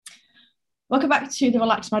Welcome back to the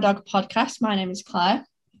Relax My Dog podcast. My name is Claire.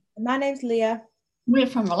 My name's Leah. We're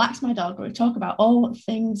from Relax My Dog, where we talk about all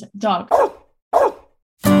things dog. The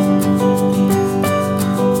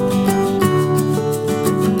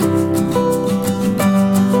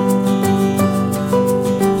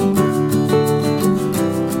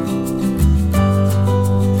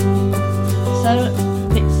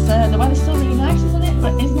weather's still really nice, isn't it?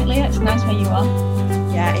 But isn't it, Leah? It's nice where you are.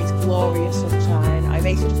 Yeah, it's glorious sunshine. I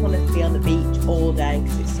basically just wanted to be on the beach all day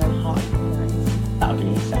because it's so hot and nice. That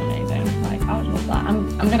would be so amazing. Like, I would love that.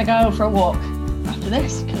 I'm going to go for a walk after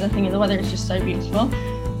this because I think the weather is just so beautiful.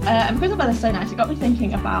 And because the weather's so nice, it got me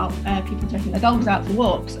thinking about people taking their dogs out for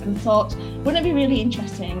walks, and thought, wouldn't it be really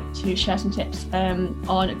interesting to share some tips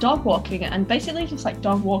on dog walking, and basically just like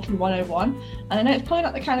dog walking 101. And I know it's probably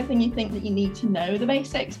not the kind of thing you think that you need to know the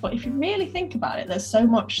basics, but if you really think about it, there's so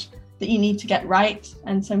much that you need to get right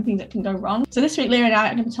and some things that can go wrong. So this week, Leah and I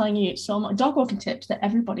are going to be telling you some dog walking tips that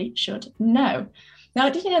everybody should know. Now,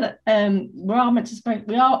 did you know that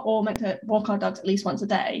we are all meant to walk our dogs at least once a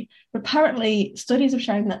day? But apparently, studies have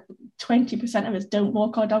shown that 20% of us don't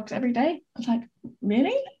walk our dogs every day. I was like,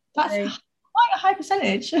 really? That's quite a high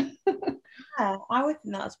percentage. Yeah, I would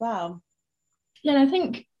think that as well. Yeah, and I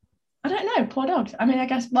think, I don't know, poor dogs. I mean, I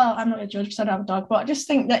guess, well, I'm not a judge because I don't have a dog, but I just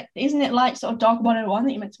think that, isn't it like sort of dog 101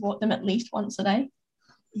 that you're meant to walk them at least once a day?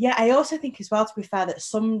 Yeah, I also think as well, to be fair, that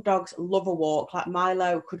some dogs love a walk. Like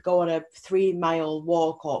Milo could go on a 3-mile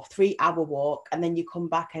walk or 3-hour walk, and then you come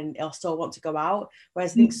back and he'll still want to go out.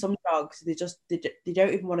 Whereas I think some dogs, they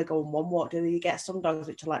don't even want to go on one walk, do they? You get some dogs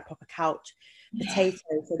which are like proper couch potatoes.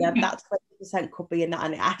 So then that 20% could be in that,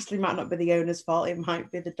 and it actually might not be the owner's fault. It might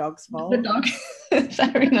be the dog's fault. The dog.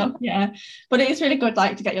 Fair enough, yeah. But it is really good,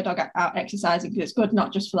 like, to get your dog out exercising, because it's good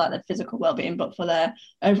not just for like their physical well-being, but for their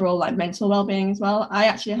overall like mental well-being as well. I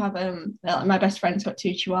actually have my best friend's got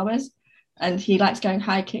 2 chihuahuas, and he likes going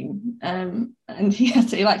hiking, and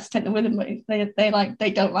he likes to take them with him, but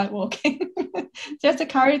they don't like walking. So you have to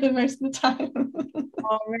carry them most of the time.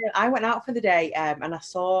 Oh, really? I went out for the day and I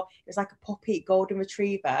saw it was like a puppy golden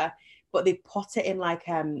retriever, but they put it in like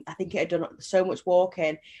I think it had done so much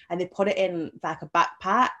walking, and they put it in like a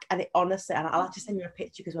backpack, and it honestly, and I'll have to send you a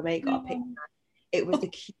picture because my mate got a picture. It was the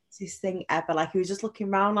cutest thing ever. Like, he was just looking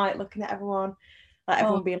around, like looking at everyone, like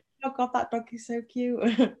everyone being like, oh god, that dog is so cute.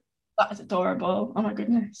 That is adorable. Oh my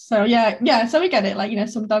goodness. So yeah. So we get it. Like,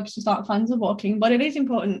 some dogs just aren't fans of walking, but it is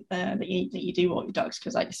important that you do walk your dogs,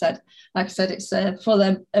 because like I said, it's for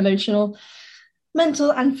their emotional,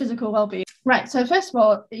 mental, and physical well-being. Right. So first of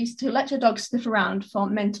all, is to let your dog sniff around for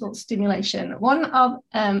mental stimulation. One of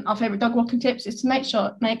our favorite dog walking tips is to make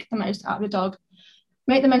the most out of your dog.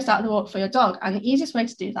 Make the most out of the walk for your dog, and the easiest way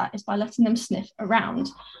to do that is by letting them sniff around.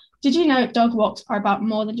 Did you know dog walks are about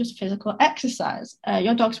more than just physical exercise?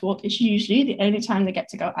 Your dog's walk is usually the only time they get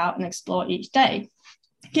to go out and explore each day.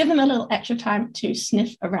 Give them a little extra time to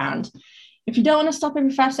sniff around. If you don't want to stop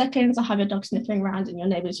every 5 seconds or have your dog sniffing around in your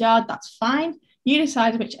neighbour's yard, that's fine. You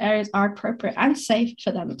decide which areas are appropriate and safe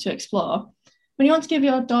for them to explore. When you want to give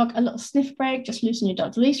your dog a little sniff break, just loosen your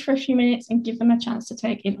dog's leash for a few minutes and give them a chance to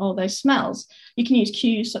take in all those smells. You can use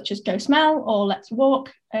cues such as go smell or let's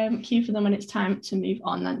walk, cue for them when it's time to move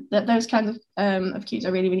on. And those kinds of cues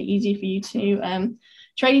are really, really easy for you to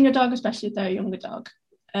train in your dog, especially if they're a younger dog.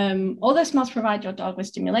 All those smells provide your dog with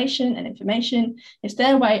stimulation and information. It's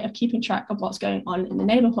their way of keeping track of what's going on in the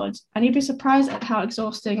neighbourhood. And you'd be surprised at how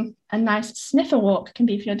exhausting a nice sniffer walk can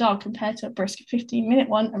be for your dog compared to a brisk 15-minute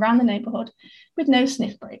one around the neighbourhood with no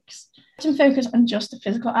sniff breaks. Don't focus on just the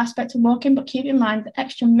physical aspect of walking, but keep in mind the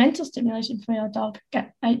extra mental stimulation for your dog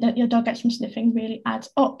that your dog gets from sniffing really adds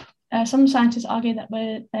up. Some scientists argue that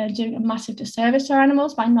we're doing a massive disservice to our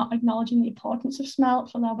animals by not acknowledging the importance of smell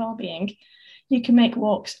for their well-being. You can make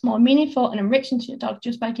walks more meaningful and enriching to your dog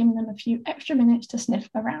just by giving them a few extra minutes to sniff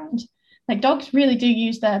around. Like, dogs really do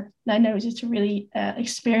use their noses to really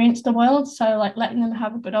experience the world. So like letting them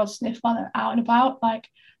have a good old sniff while they're out and about, like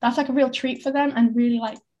that's like a real treat for them, and really,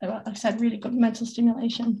 like I said, really good mental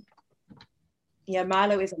stimulation. Yeah,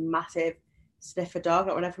 Milo is a massive sniffer dog.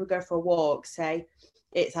 Like, whenever we go for a walk, say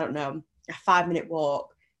it's, I don't know, a 5-minute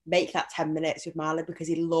walk, make that 10 minutes with Milo, because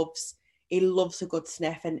he loves a good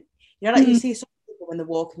sniff. And like you see some people when they're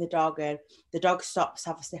walking the dog and the dog stops to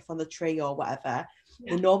have a sniff on the tree or whatever,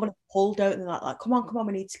 they normally pull, don't they? Like, come on,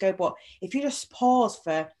 we need to go. But if you just pause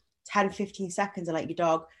for 10-15 seconds and let your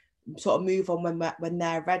dog sort of move on when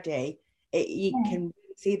they're ready, you can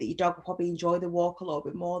see that your dog will probably enjoy the walk a little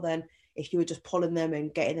bit more than if you were just pulling them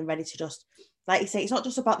and getting them ready to just, like you say, it's not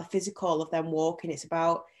just about the physical of them walking, it's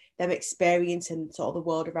about them experiencing sort of the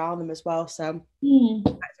world around them as well. So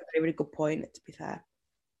that's a very, really good point, to be fair.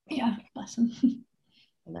 Yeah, bless them.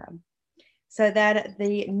 So then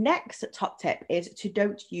the next top tip is to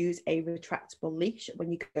don't use a retractable leash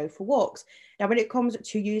when you go for walks. Now, when it comes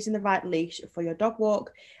to using the right leash for your dog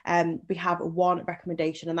walk, we have one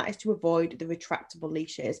recommendation, and that is to avoid the retractable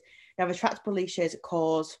leashes. Now, retractable leashes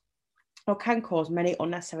cause or can cause many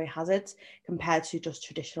unnecessary hazards compared to just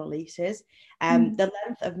traditional leashes. The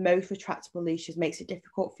length of most retractable leashes makes it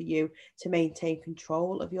difficult for you to maintain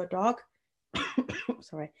control of your dog.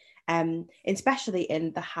 Sorry. Especially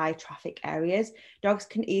in the high traffic areas, dogs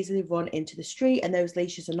can easily run into the street, and those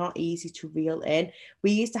leashes are not easy to reel in.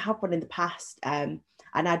 We used to have one in the past, and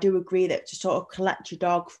I do agree that to sort of collect your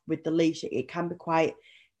dog with the leash, it can be quite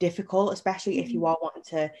difficult, especially if you are wanting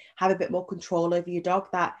to have a bit more control over your dog.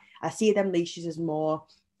 That I see them leashes as more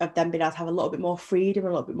of them being able to have a little bit more freedom, a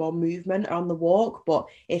little bit more movement on the walk. But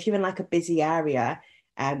if you're in like a busy area,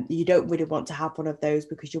 you don't really want to have one of those,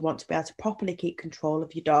 because you want to be able to properly keep control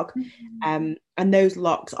of your dog. And those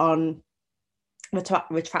locks on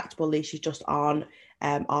retractable leashes just aren't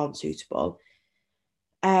suitable.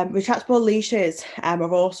 Retractable leashes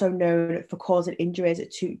are also known for causing injuries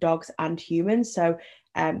to dogs and humans. So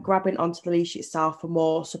grabbing onto the leash itself for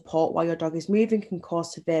more support while your dog is moving can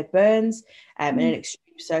cause severe burns, and in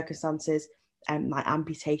extreme circumstances, like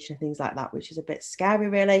amputation and things like that, which is a bit scary,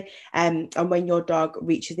 really. And when your dog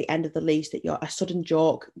reaches the end of the leash, that a sudden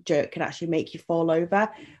jerk can actually make you fall over,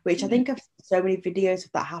 which I think I've seen so many videos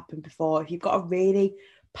of that happen before. If you've got a really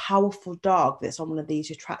powerful dog that's on one of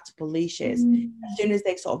these retractable leashes, as soon as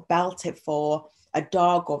they sort of belt it for a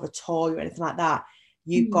dog or a toy or anything like that,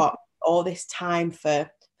 you've got all this time for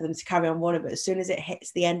them to carry on running. But as soon as it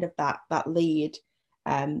hits the end of that lead,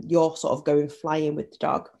 you're sort of going flying with the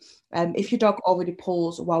dog. If your dog already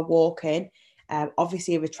pulls while walking,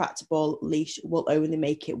 obviously a retractable leash will only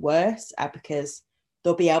make it worse, because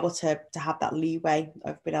they'll be able to have that leeway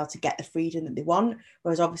of being able to get the freedom that they want.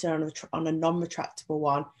 Whereas obviously on a non-retractable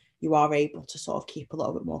one, you are able to sort of keep a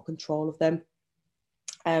little bit more control of them.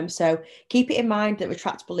 So keep it in mind that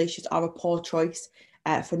retractable leashes are a poor choice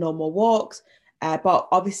for normal walks. But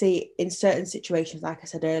obviously in certain situations, like I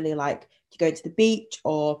said earlier, like you go to the beach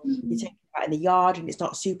or you're taking it out in the yard and it's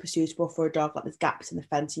not super suitable for a dog, like there's gaps in the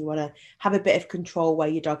fence and you want to have a bit of control where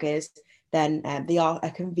your dog is, then they are a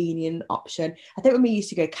convenient option. I think when we used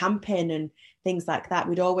to go camping and things like that,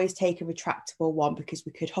 we'd always take a retractable one because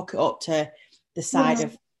we could hook it up to the side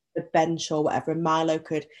of the bench or whatever, and Milo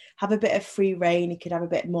could have a bit of free reign. He could have a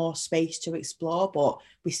bit more space to explore, but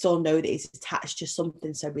we still know that he's attached to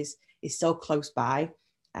something, so he's so close by.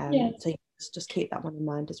 So just keep that one in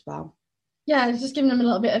mind as well. Yeah, it's just giving them a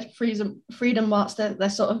little bit of freedom whilst they're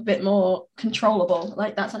sort of a bit more controllable.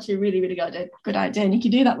 Like that's actually a really, really good idea. And you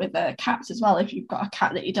can do that with cats as well. If you've got a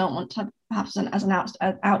cat that you don't want to have as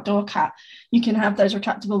an outdoor cat, you can have those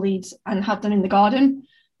retractable leads and have them in the garden,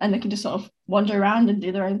 and they can just sort of wander around and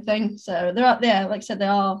do their own thing. So they're out there, like I said,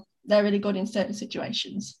 they're really good in certain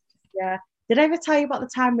situations. Yeah. Did I ever tell you about the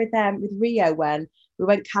time with Rio when we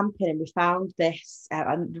went camping and we found this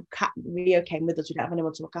and Rio came with us? We didn't have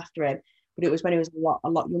anyone to look after him, but it was when he was a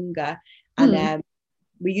lot younger, and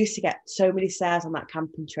we used to get so many stares on that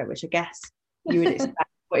camping trip, which I guess you would expect.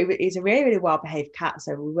 But he's a really, really well-behaved cat,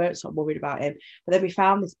 so we weren't sort of worried about him. But then we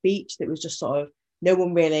found this beach that was just sort of, no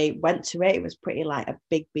one really went to it. It was pretty like a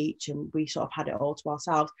big beach, and we sort of had it all to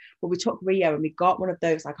ourselves. But we took Rio and we got one of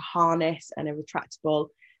those, like a harness and a retractable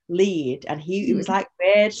lead, and it was like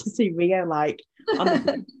weird to see Rio like on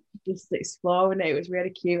the just exploring it. It was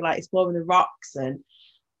really cute, like exploring the rocks and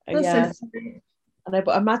yeah. So I know,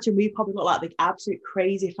 but imagine we probably look like the absolute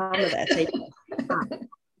crazy family that are taking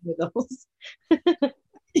with us.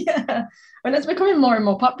 Yeah, and it's becoming more and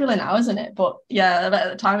more popular now, isn't it? But yeah, at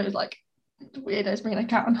the time it was like weirdos bringing a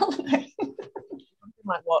cat on holiday.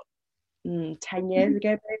 Like what, 10 years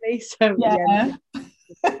ago maybe? So yeah.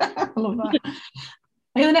 I love that.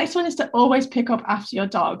 Okay, the next one is to always pick up after your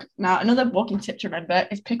dog. Now, another walking tip to remember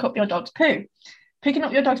is pick up your dog's poo. Picking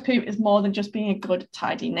up your dog's poop is more than just being a good,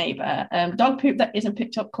 tidy neighbour. Dog poop that isn't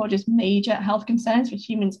picked up causes major health concerns for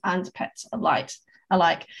humans and pets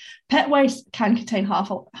alike. Pet waste can contain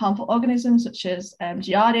harmful organisms such as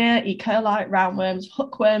Giardia, E. coli, roundworms,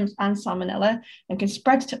 hookworms, and salmonella, and can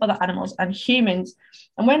spread to other animals and humans.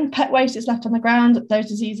 And when pet waste is left on the ground, those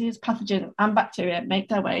diseases, pathogens, and bacteria make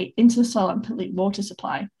their way into the soil and pollute water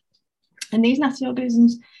supply. And these nasty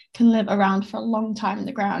organisms can live around for a long time in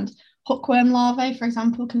the ground. Hookworm larvae, for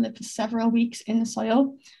example, can live for several weeks in the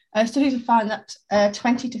soil. Studies have found that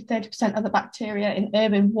 20 to 30% of the bacteria in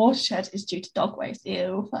urban watersheds is due to dog waste.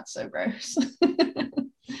 Ew, that's so gross.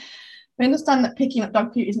 I understand that picking up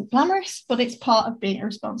dog poo isn't glamorous, but it's part of being a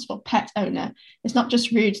responsible pet owner. It's not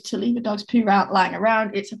just rude to leave a dog's poo out lying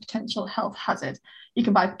around, it's a potential health hazard. You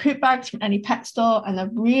can buy poop bags from any pet store, and they're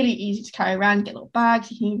really easy to carry around. Get little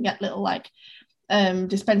bags. You can even get little like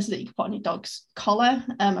dispensers that you can put on your dog's collar.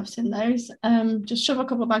 I've seen those. Just shove a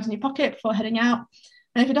couple of bags in your pocket before heading out.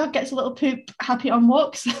 And if your dog gets a little poop happy on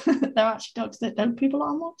walks, there are actually dogs that don't poop a lot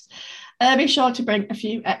on walks. Be sure to bring a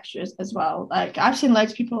few extras as well. Like I've seen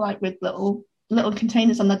loads of people like with little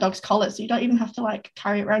containers on their dog's collars, so you don't even have to like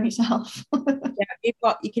carry it around yourself. Yeah,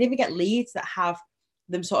 you can even get leads that have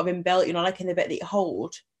them sort of inbuilt, you know, like in the bit that you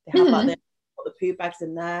hold. They have like the poo bags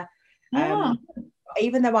in there. Yeah.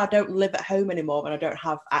 Even though I don't live at home anymore and I don't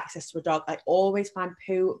have access to a dog, I always find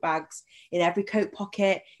poo bags in every coat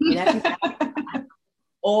pocket, in every bag.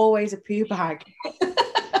 Always a poo bag.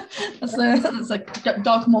 That's like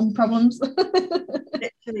dog mum problems.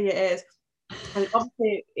 Literally it is. And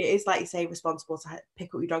obviously it is, like you say, responsible to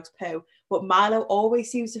pick up your dog's poo, but Milo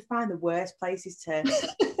always seems to find the worst places to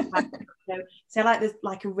so like there's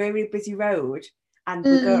like a really busy road and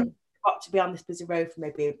we've got to be on this busy road for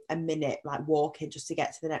maybe a minute, like walking just to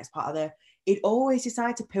get to the next part of the, he'd always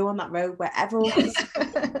decide to poo on that road where everyone can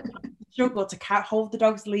struggle to hold the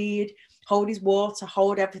dog's lead, hold his water,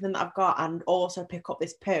 hold everything that I've got, and also pick up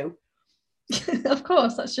this poo. Of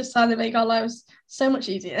course, that's just how they make our lives so much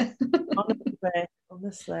easier.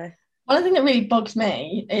 Honestly. One thing that really bugs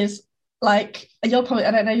me is like, you'll probably,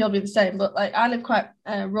 I don't know, you'll be the same, but like I live quite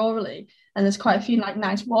rurally, and there's quite a few like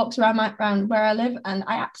nice walks around where I live, and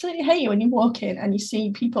I absolutely hate it when you walk in and you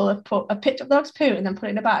see people have picked up dog's poo and then put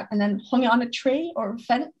it in a bag and then hung it on a tree or a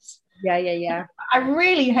fence. Yeah. I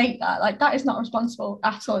really hate that. Like that is not responsible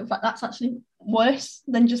at all. In fact, that's actually worse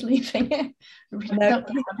than just leaving it. We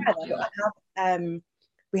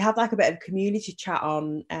have like a bit of community chat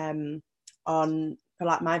on for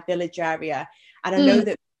like my village area, and I know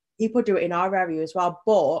that people do it in our area as well,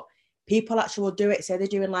 but people actually will do it, say they're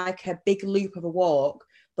doing like a big loop of a walk,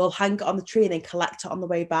 they'll hang it on the tree and then collect it on the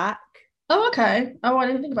way back. Oh, okay. Oh, I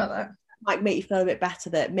didn't think about that. Might make you feel a bit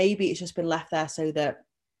better that maybe it's just been left there so that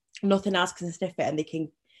nothing else can sniff it and they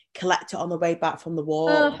can collect it on the way back from the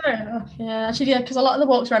walk. Oh, fair enough. Yeah, actually, yeah, because a lot of the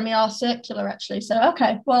walks around me are circular, actually. So,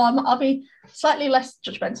 okay, well, I'll be slightly less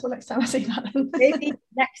judgmental next time I see that. Maybe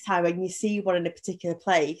next time when you see one in a particular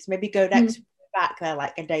place, maybe go back there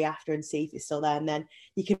like a day after and see if it's still there, and then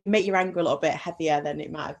you can make your anger a little bit heavier than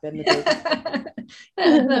it might have been the day before.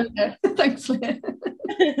 There we go. Thanks, Leah.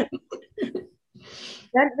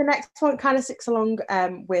 Then the next one kind of sticks along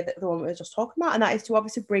with the one we were just talking about, and that is to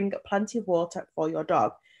obviously bring plenty of water for your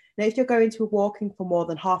dog. Now, if you're going to be walking for more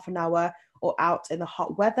than half an hour or out in the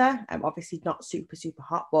hot weather, obviously not super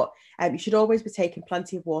hot, but you should always be taking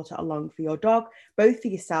plenty of water along for your dog, both for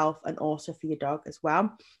yourself and also for your dog as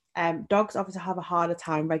well. Dogs obviously have a harder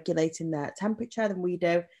time regulating their temperature than we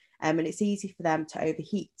do, and it's easy for them to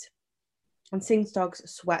overheat. And since dogs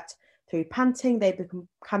sweat through panting, they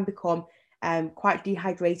can become quite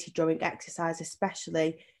dehydrated during exercise,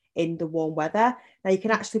 especially in the warm weather. Now, you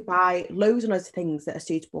can actually buy loads and loads of things that are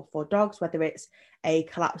suitable for dogs, whether it's a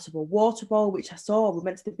collapsible water bowl, which we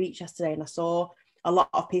went to the beach yesterday and I saw a lot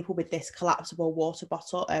of people with this collapsible water bowl,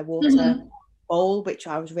 which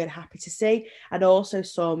I was really happy to see, and also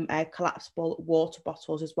some collapsible water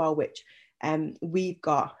bottles as well, which we've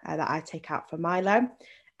got that I take out for Milo.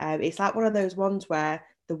 It's like one of those ones where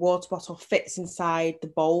the water bottle fits inside the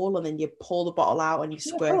bowl and then you pull the bottle out and you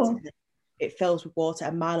squirt it. It fills with water,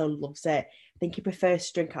 and Milo loves it. I think he prefers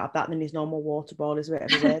to drink out of that than his normal water bowl. Is a bit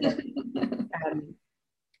of a weird.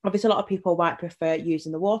 Obviously, a lot of people might prefer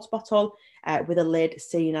using the water bottle with a lid,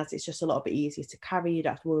 seeing as it's just a little bit easier to carry. You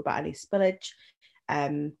don't have to worry about any spillage.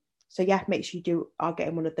 So yeah, make sure you are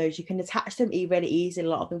getting one of those. You can attach them really easily. A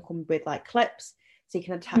lot of them come with like clips, so you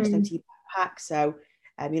can attach them to your backpack. So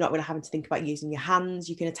you're not really having to think about using your hands.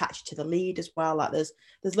 You can attach it to the lead as well. Like there's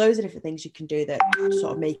loads of different things you can do that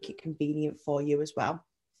sort of make it convenient for you as well.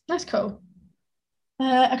 That's cool.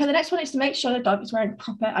 Okay, the next one is to make sure the dog is wearing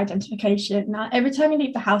proper identification. Now, every time you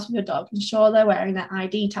leave the house with your dog, ensure they're wearing their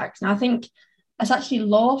ID tags. Now, I think it's actually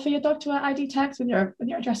law for your dog to wear ID tags with your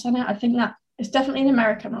address on it. I think that it's definitely in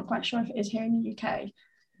America. I'm not quite sure if it is here in the UK.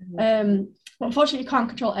 But unfortunately, you can't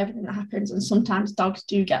control everything that happens, and sometimes dogs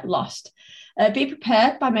do get lost. Be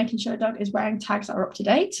prepared by making sure a dog is wearing tags that are up to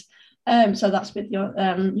date. So that's with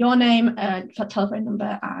your name, telephone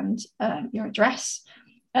number, and your address.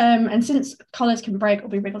 And since collars can break or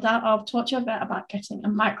be wriggled out, I'll talk to you a bit about getting a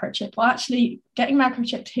microchip. Well, actually, getting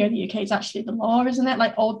microchipped here in the UK is actually the law, isn't it?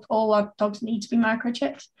 Like all our dogs need to be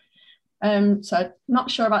microchipped. So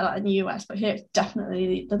not sure about that in the US, but here it's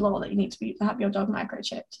definitely the law that you need to have your dog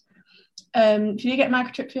microchipped. If you get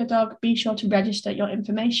microchip for your dog, be sure to register your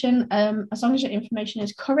information. As long as your information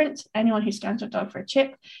is current, anyone who scans your dog for a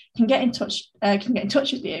chip can get in touch. Can get in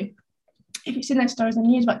touch with you. If you've seen those stories on the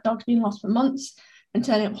news about dogs being lost for months and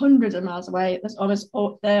turning up hundreds of miles away,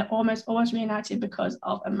 they're almost always reunited because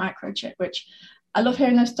of a microchip. Which I love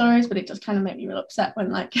hearing those stories, but it does kind of make me real upset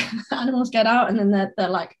when like animals get out and then they're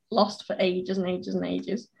like lost for ages and ages and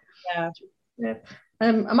ages. Yeah.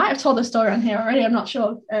 I might have told the story on here already, I'm not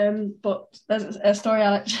sure. But there's a story I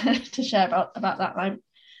like to share about that. Like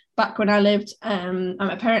back when I lived at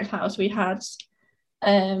my parents' house, we had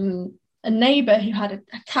a neighbour who had a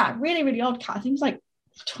cat, really, really old cat. I think it was like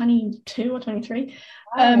 22 or 23.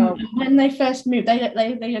 When they first moved,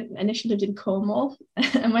 they initially lived in Cornwall,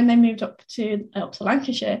 and when they moved up to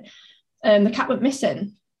Lancashire, the cat went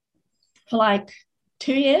missing for like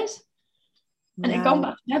 2 years, and it had gone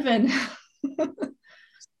back to Devon.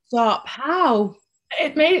 Stop! How?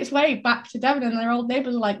 It made its way back to Devon, and their old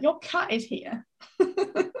neighbours were like, "Your cat is here."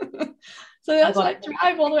 So that's like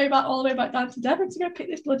drive all the way back down to Devon to go pick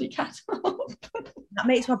this bloody cat up. That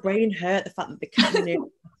makes my brain hurt. The fact that the cat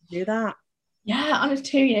knew to do that. Yeah, and it's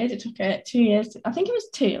 2 years. It took it 2 years. I think it was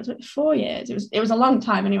 2. It was like 4 years. It was a long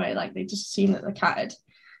time anyway. Like they just seen that the cat had,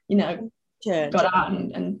 got out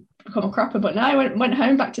and become a cropper. But no, I went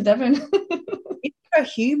home back to Devon. It's for a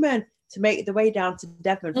human to make the way down to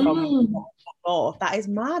Devon from north. That is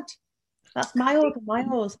mad. That's miles and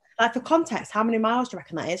miles. Like for context, how many miles do you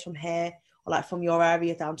reckon that is from here, or like from your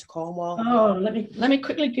area down to Cornwall? Oh, let me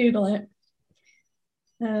quickly Google it.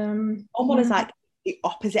 Cornwall is like the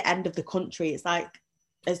opposite end of the country. It's like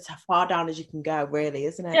as far down as you can go, really,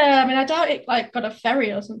 isn't it? Yeah, I mean, I doubt it like got a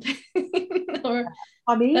ferry or something. So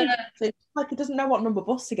it's like it doesn't know what number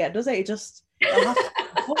bus to get, does it? It just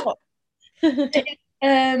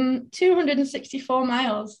 264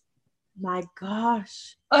 miles. My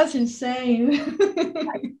gosh, that's insane.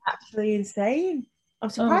 That's actually insane. I'm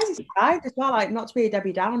surprised he survived as well. Like, not to be a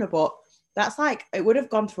Debbie Downer, but that's like it would have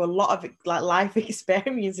gone through a lot of like life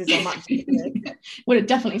experiences on that journey. Would have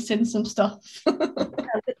definitely seen some stuff.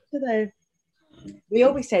 We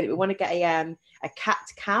always say that we want to get a cat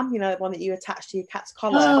cam, the one that you attach to your cat's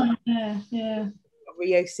collar. Oh yeah.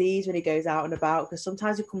 Rio sees when he goes out and about, because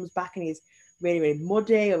sometimes he comes back and he's really, really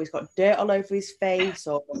muddy, or he's got dirt all over his face,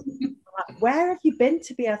 or like, where have you been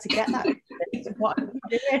to be able to get that? What are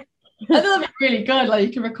you doing? I think that'd be really good. Like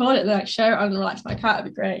you can record it and like share it on Relax My Cat.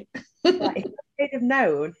 It'd be great. Like, if they'd have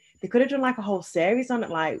known, they could have done like a whole series on it,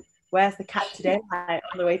 like where's the cat today, like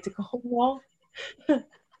on the way to Cornwall. Yeah,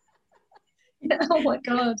 oh my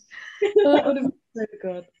god, that would have been so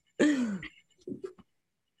good.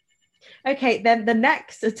 Okay, then the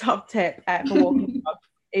next top tip for walking dogs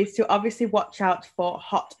is to obviously watch out for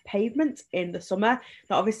hot pavement in the summer.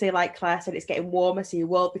 Now, obviously, like Claire said, it's getting warmer, so you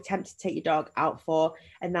will be tempted to take your dog out for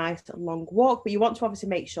a nice long walk, but you want to obviously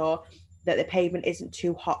make sure that the pavement isn't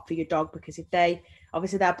too hot for your dog, because if their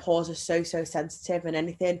paws are so sensitive, and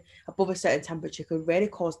anything above a certain temperature could really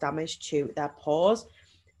cause damage to their paws.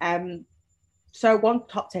 So one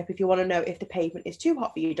top tip, if you want to know if the pavement is too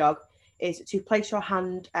hot for your dog, is to place your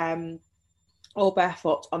hand all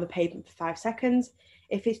barefoot on the pavement for 5 seconds.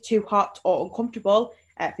 If it's too hot or uncomfortable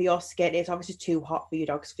for your skin, it's obviously too hot for your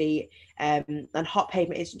dog's feet. And hot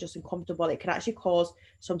pavement isn't just uncomfortable, it can actually cause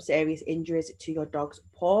some serious injuries to your dog's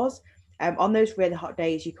paws. On those really hot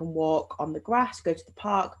days, you can walk on the grass, go to the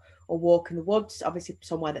park, or walk in the woods, obviously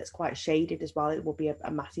somewhere that's quite shaded as well. It will be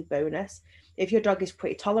a massive bonus. If your dog is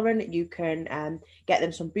pretty tolerant, you can get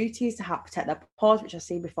them some booties to help protect their paws, which I've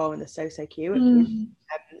seen before, and they're so cute.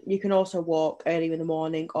 You can also walk early in the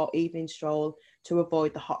morning or evening stroll to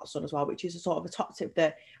avoid the hot sun as well, which is a sort of a top tip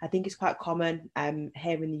that I think is quite common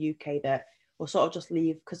here in the UK, that we'll sort of just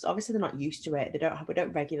leave, because obviously they're not used to it. We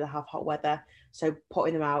don't regularly have hot weather, so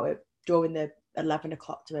putting them out during the 11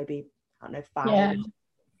 o'clock to maybe, I don't know, 5,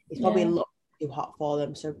 it's probably a lot too hot for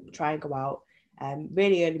them. So try and go out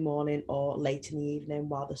really early morning or late in the evening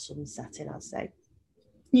while the sun's setting, I'd say.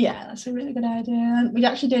 Yeah, that's a really good idea. We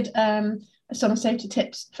actually did some safety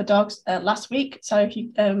tips for dogs last week. So if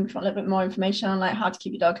you want a little bit more information on like how to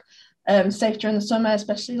keep your dog safe during the summer,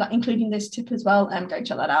 especially like including this tip as well, go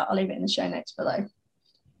check that out. I'll leave it in the show notes below.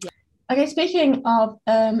 Yeah. Okay, speaking of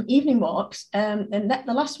evening walks, the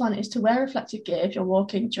last one is to wear reflective gear if you're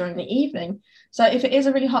walking during the evening. So if it is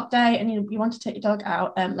a really hot day and you want to take your dog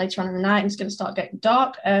out later on in the night and it's going to start getting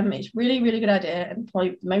dark, it's really, really good idea. And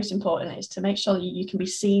probably the most important is to make sure you can be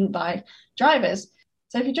seen by drivers.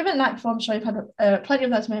 So if you've driven at night before, I'm sure you've had plenty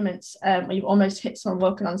of those moments where you've almost hit someone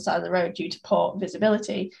walking on the side of the road due to poor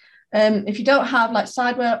visibility. If you don't have like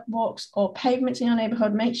sidewalks or pavements in your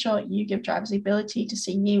neighborhood, make sure you give drivers the ability to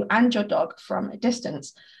see you and your dog from a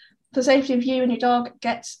distance. For the safety of you and your dog,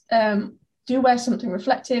 do wear something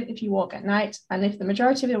reflective if you walk at night. And if the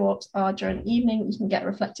majority of your walks are during the evening, you can get a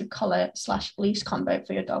reflective collar/leash combo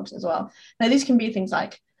for your dogs as well. Now, these can be things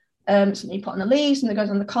like something you put on the leash, something that goes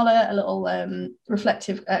on the collar, a little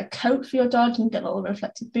reflective coat for your dog. You can get little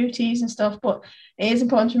reflective booties and stuff. But it is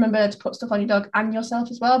important to remember to put stuff on your dog and yourself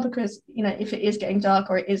as well, because, you know, if it is getting dark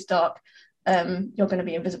or it is dark, you're going to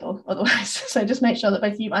be invisible otherwise. So just make sure that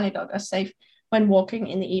both you and your dog are safe when walking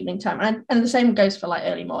in the evening time. And the same goes for like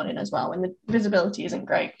early morning as well, when the visibility isn't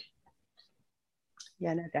great.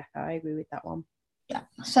 Yeah, no, definitely. I agree with that one. Yeah,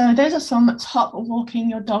 so those are some top walking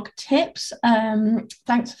your dog tips.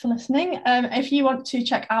 Thanks for listening. If you want to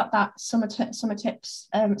check out that summer tips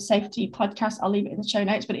safety podcast, I'll leave it in the show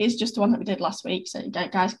notes, but it is just the one that we did last week, so you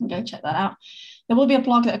guys can go check that out. There will be a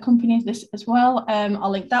blog that accompanies this as well. I'll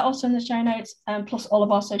link that also in the show notes, plus all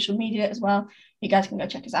of our social media as well. You guys can go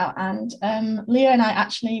check us out. And Leah and I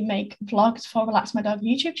actually make vlogs for Relax My Dog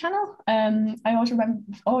YouTube channel. I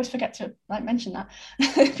always forget to mention that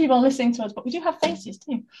people are listening to us, but we do have faces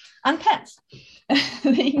too, and pets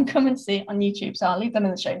that you can come and see on YouTube. So I'll leave them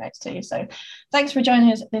in the show notes too. So thanks for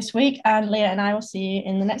joining us this week, and Leah and I will see you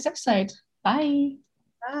in the next episode. Bye.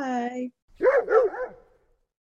 Bye.